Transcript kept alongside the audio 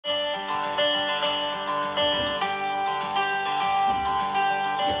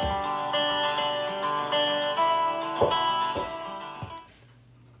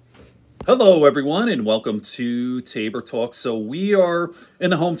Hello, everyone, and welcome to Tabor Talk. So we are in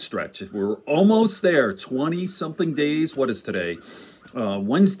the home stretch. We're almost there, 20-something days. What is today?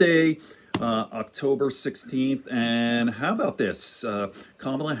 Wednesday, October 16th. And how about this?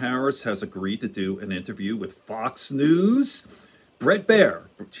 Kamala Harris has agreed to do an interview with Fox News. Bret Baier.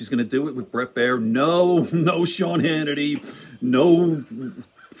 She's going to do it with Bret Baier. No Sean Hannity. No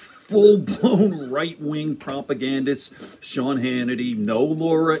full-blown right-wing propagandist Sean Hannity, no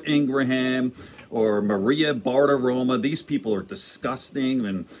Laura Ingraham or Maria Bartiromo. These people are disgusting.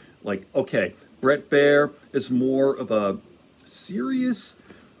 And okay, Bret Baier is more of a serious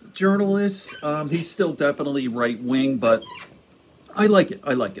journalist. He's still definitely right-wing, but I like it.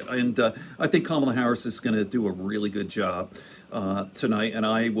 And I think Kamala Harris is going to do a really good job tonight, and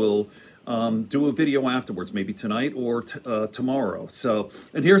I will do a video afterwards, maybe tonight or tomorrow. So,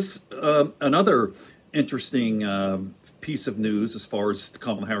 and here's another interesting piece of news as far as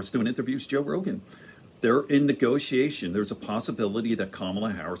Kamala Harris doing interviews. Joe Rogan. They're in negotiation. There's a possibility that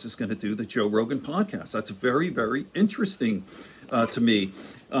Kamala Harris is going to do the Joe Rogan podcast. That's very, very interesting to me.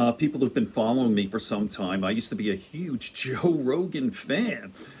 People who've been following me for some time. I used to be a huge Joe Rogan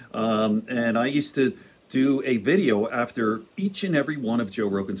fan. And I used to do a video after each and every one of Joe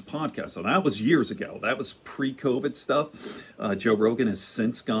Rogan's podcasts. So that was years ago. That was pre-COVID stuff. Joe Rogan has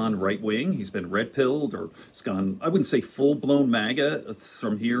since gone right-wing. He's been red-pilled, or it's gone, I wouldn't say full-blown MAGA. It's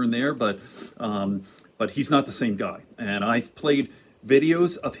from here and there, but he's not the same guy. And I've played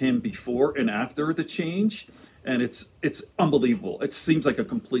videos of him before and after the change, and it's unbelievable. It seems like a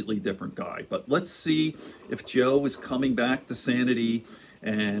completely different guy. But let's see if Joe is coming back to sanity,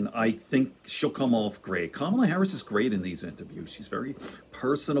 and I think she'll come off great. Kamala Harris is great in these interviews. She's very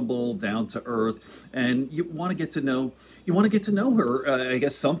personable, down to earth, and you want to get to know her. I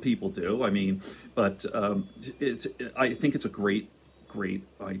guess some people do. I mean, but I think it's a great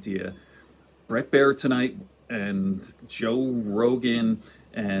idea. Bret Baier tonight and Joe Rogan,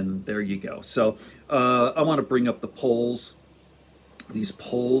 and there you go. So I want to bring up the polls. These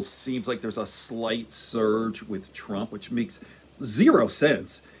polls, seems like there's a slight surge with Trump, which makes zero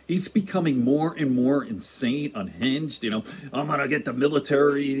sense. He's becoming more and more insane, unhinged. You know, I'm going to get the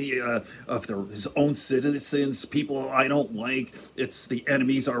military of his own citizens, people I don't like. It's the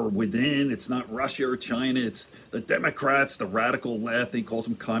enemies are within. It's not Russia or China. It's the Democrats, the radical left. He calls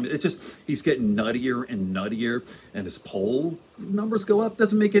them communists. It's just, he's getting nuttier and nuttier, and his poll numbers go up.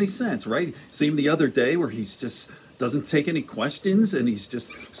 Doesn't make any sense, right? See him the other day where he's just doesn't take any questions, and he's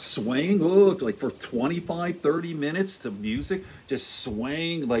just swaying, like for 25, 30 minutes to music, just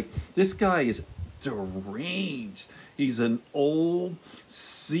swaying. Like, this guy is deranged. He's an old,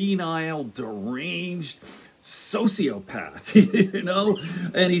 senile, deranged sociopath, you know?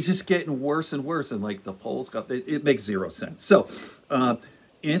 And he's just getting worse and worse, and like the polls it makes zero sense. So,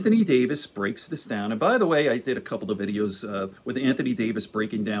 Anthony Davis breaks this down. And by the way, I did a couple of videos with Anthony Davis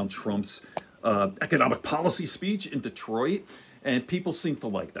breaking down Trump's economic policy speech in Detroit, and people seem to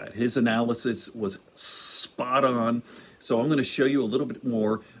like that. His analysis was spot on. So I'm going to show you a little bit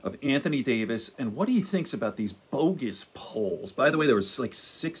more of Anthony Davis and what he thinks about these bogus polls. By the way, there was like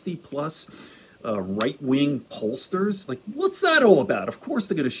 60 plus right-wing pollsters. Like, what's that all about? Of course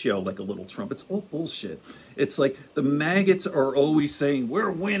they're going to show like a little Trump. It's all bullshit. It's like the maggots are always saying, we're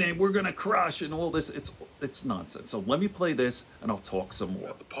winning, we're going to crush, and all this. It's nonsense. So let me play this, and I'll talk some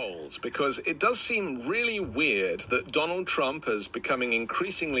more. The polls, because it does seem really weird that Donald Trump is becoming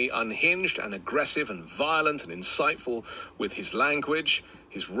increasingly unhinged and aggressive and violent and insightful with his language,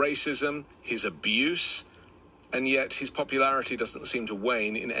 his racism, his abuse, and yet his popularity doesn't seem to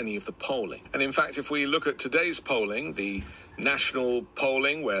wane in any of the polling. And in fact, if we look at today's polling, the national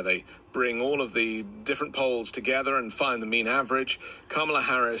polling, where they bring all of the different polls together and find the mean average, Kamala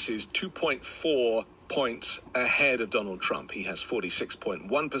Harris is 2.4 points ahead of Donald Trump. He has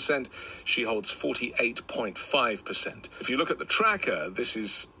 46.1%. She holds 48.5%. If you look at the tracker, this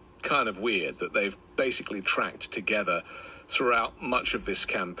is kind of weird that they've basically tracked together throughout much of this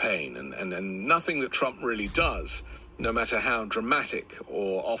campaign, and nothing that Trump really does, no matter how dramatic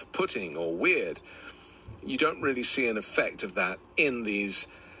or off-putting or weird, you don't really see an effect of that in these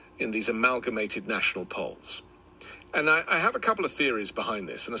amalgamated national polls. And I have a couple of theories behind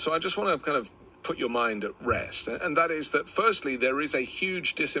this, and so I just want to kind of put your mind at rest, and that is that firstly, there is a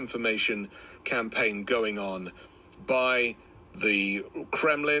huge disinformation campaign going on by the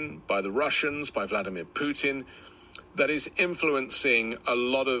Kremlin, by the Russians, by Vladimir Putin, that is influencing a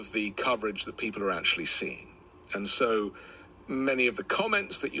lot of the coverage that people are actually seeing. And so many of the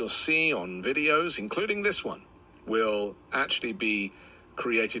comments that you'll see on videos, including this one, will actually be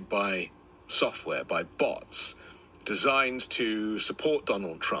created by software, by bots, designed to support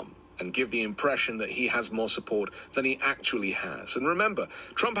Donald Trump and give the impression that he has more support than he actually has. And remember,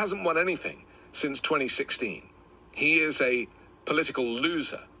 Trump hasn't won anything since 2016. He is a political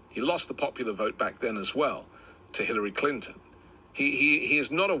loser. He lost the popular vote back then as well to Hillary Clinton. He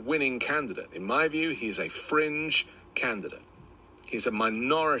is not a winning candidate. In my view, he is a fringe candidate. He's a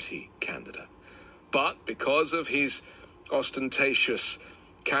minority candidate. But because of his ostentatious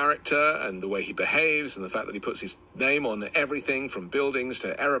character and the way he behaves and the fact that he puts his name on everything from buildings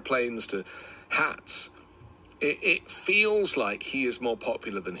to aeroplanes to hats, it feels like he is more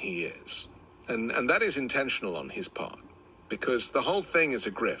popular than he is. And that is intentional on his part, because the whole thing is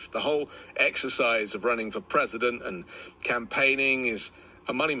a grift. The whole exercise of running for president and campaigning is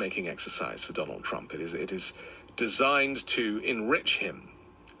a money-making exercise for Donald Trump. It is designed to enrich him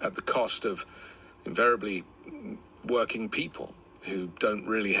at the cost of invariably working people who don't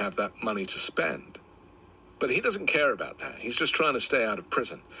really have that money to spend. But he doesn't care about that. He's just trying to stay out of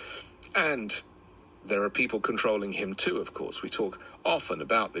prison. And there are people controlling him too, of course. We talk often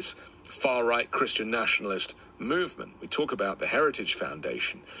about this far-right Christian nationalist movement. We talk about the Heritage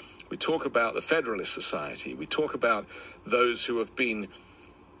Foundation. We talk about the Federalist Society. We talk about those who have been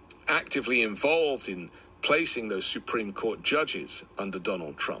actively involved in placing those Supreme Court judges under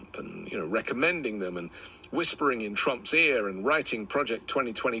Donald Trump and, recommending them and whispering in Trump's ear and writing Project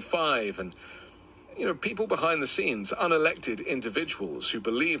 2025 and, people behind the scenes, unelected individuals who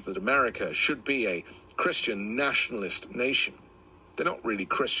believe that America should be a Christian nationalist nation. They're not really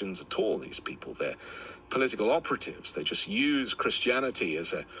Christians at all, these people. They're political operatives. They just use Christianity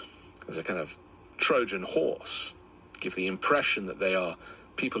as a kind of Trojan horse, give the impression that they are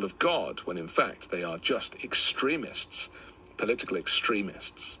people of God, when in fact they are just extremists, political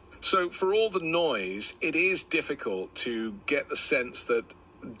extremists. So for all the noise, it is difficult to get the sense that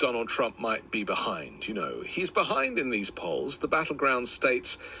Donald Trump might be behind. He's behind in these polls. The battleground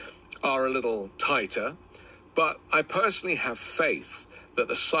states are a little tighter, but I personally have faith that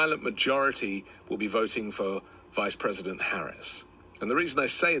the silent majority will be voting for Vice President Harris. And the reason I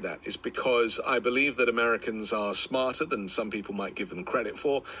say that is because I believe that Americans are smarter than some people might give them credit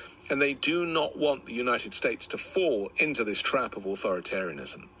for, and they do not want the United States to fall into this trap of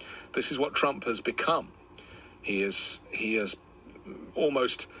authoritarianism. This is what Trump has become. He has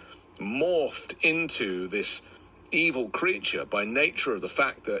almost morphed into this evil creature by nature of the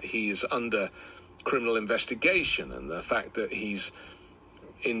fact that he's under criminal investigation and the fact that he's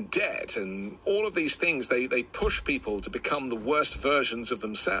in debt, and all of these things, they push people to become the worst versions of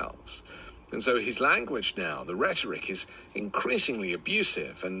themselves. And so his language now, the rhetoric, is increasingly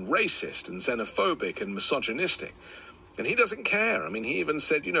abusive and racist and xenophobic and misogynistic. And he doesn't care. I mean, he even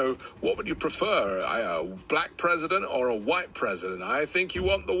said, what would you prefer, a black president or a white president? I think you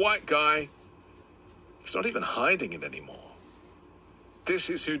want the white guy. He's not even hiding it anymore. This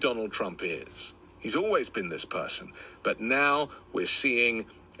is who Donald Trump is. He's always been this person, but now we're seeing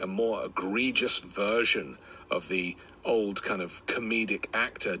a more egregious version of the old kind of comedic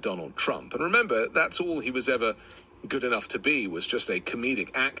actor Donald Trump. And remember, that's all he was ever good enough to be, was just a comedic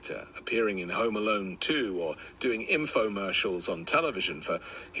actor appearing in Home Alone 2 or doing infomercials on television for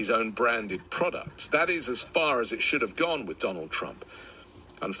his own branded products. That is as far as it should have gone with Donald Trump.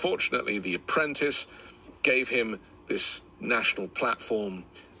 Unfortunately, The Apprentice gave him this national platform,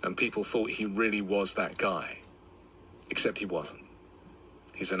 and people thought he really was that guy. Except he wasn't.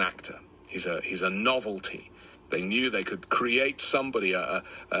 He's an actor. He's a novelty. They knew they could create somebody,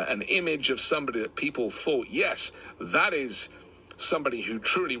 an image of somebody that people thought, yes, that is somebody who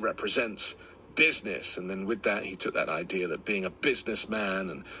truly represents business. And then with that, he took that idea that being a businessman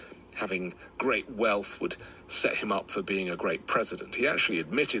and having great wealth would set him up for being a great president. He actually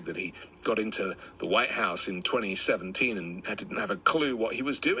admitted that he got into the White House in 2017 and didn't have a clue what he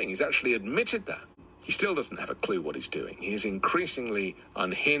was doing. He's actually admitted that. He still doesn't have a clue what he's doing. He is increasingly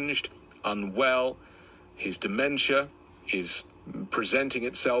unhinged, unwell. His dementia is presenting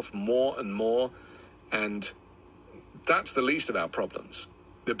itself more and more, and that's the least of our problems.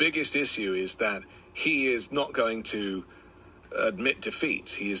 The biggest issue is that he is not going to admit defeat.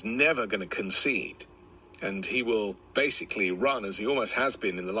 He is never going to concede. And he will basically run, as he almost has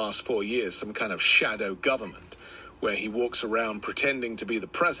been in the last 4 years, some kind of shadow government where he walks around pretending to be the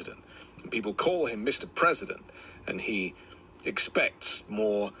president. And people call him Mr. President, and he expects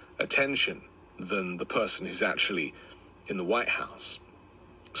more attention than the person who's actually in the White House.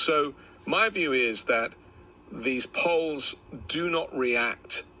 So my view is that these polls do not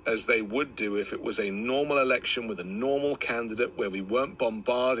react as they would do if it was a normal election with a normal candidate where we weren't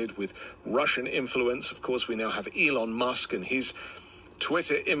bombarded with Russian influence. Of course, we now have Elon Musk and his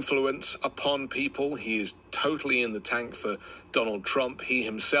Twitter influence upon people. He is totally in the tank for Donald Trump. He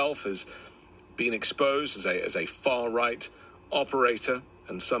himself has been exposed as a far-right operator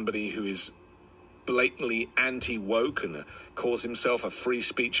and somebody who is blatantly anti-woke and calls himself a free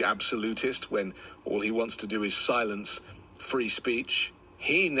speech absolutist when all he wants to do is silence free speech.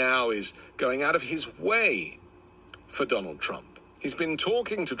 He now is going out of his way for Donald Trump. He's been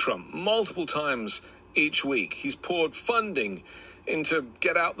talking to Trump multiple times each week. He's poured funding into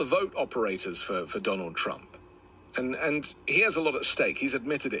get out the vote operators for Donald Trump. And he has a lot at stake. He's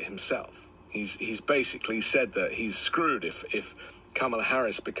admitted it himself. He's basically said that he's screwed if Kamala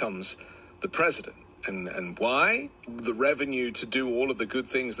Harris becomes the president. And why? The revenue to do all of the good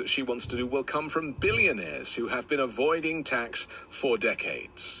things that she wants to do will come from billionaires who have been avoiding tax for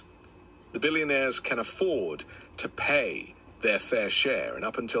decades. The billionaires can afford to pay their fair share, and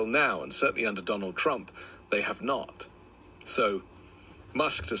up until now, and certainly under Donald Trump, they have not. So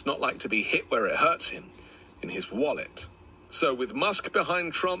Musk does not like to be hit where it hurts him, in his wallet. So with Musk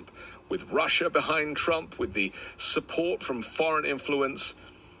behind Trump, with Russia behind Trump, with the support from foreign influence,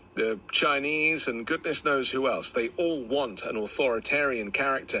 the Chinese and goodness knows who else, they all want an authoritarian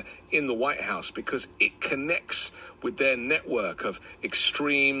character in the White House because it connects with their network of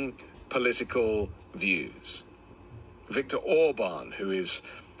extreme political views. Viktor Orban, who is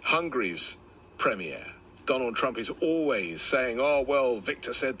Hungary's premier. Donald Trump is always saying, oh, well,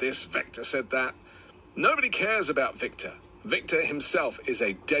 Viktor said this, Viktor said that. Nobody cares about Viktor. Viktor himself is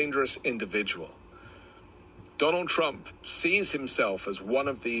a dangerous individual. Donald Trump sees himself as one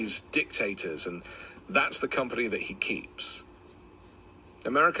of these dictators, and that's the company that he keeps.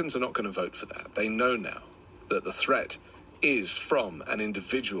 Americans are not going to vote for that. They know now that the threat is from an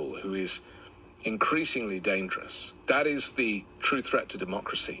individual who is increasingly dangerous. That is the true threat to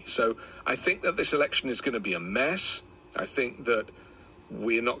democracy. So I think that this election is going to be a mess. I think that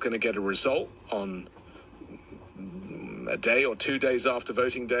we're not going to get a result on a day or 2 days after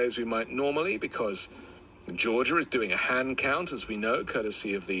voting day as we might normally, because Georgia is doing a hand count, as we know,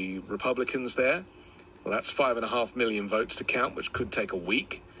 courtesy of the Republicans there. Well, that's 5.5 million votes to count, which could take a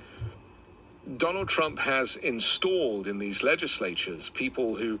week. Donald Trump has installed in these legislatures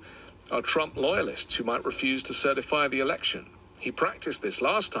people who are Trump loyalists who might refuse to certify the election. He practiced this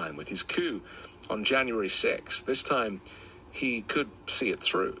last time with his coup on January 6th. This time, he could see it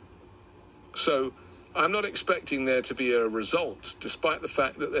through. So I'm not expecting there to be a result, despite the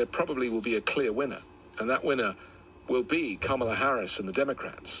fact that there probably will be a clear winner. And that winner will be Kamala Harris and the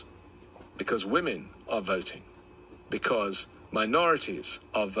Democrats. Because women are voting. Because minorities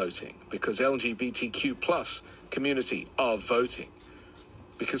are voting. Because LGBTQ plus community are voting.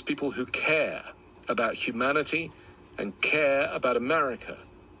 Because people who care about humanity and care about America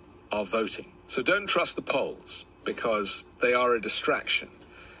are voting. So don't trust the polls, because they are a distraction.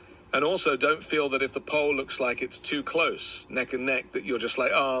 And also don't feel that if the poll looks like it's too close, neck and neck, that you're just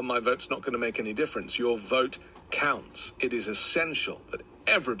like, oh, my vote's not going to make any difference. Your vote counts. It is essential that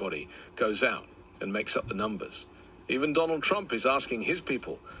everybody goes out and makes up the numbers. Even Donald Trump is asking his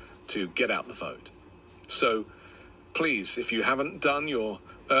people to get out the vote. So please, if you haven't done your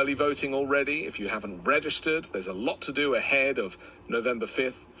early voting already, if you haven't registered, there's a lot to do ahead of November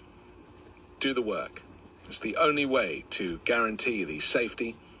 5th. Do the work. It's the only way to guarantee the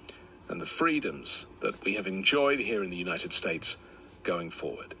safety and the freedoms that we have enjoyed here in the United States going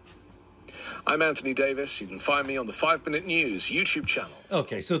forward. I'm Anthony Davis. You can find me on the 5 Minute News YouTube channel.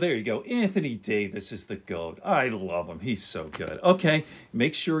 Okay, so there you go. Anthony Davis is the GOAT. I love him. He's so good. Okay,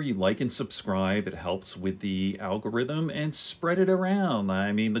 make sure you like and subscribe. It helps with the algorithm, and spread it around.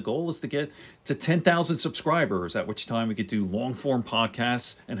 I mean, the goal is to get to 10,000 subscribers, at which time we could do long-form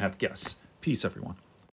podcasts and have guests. Peace, everyone.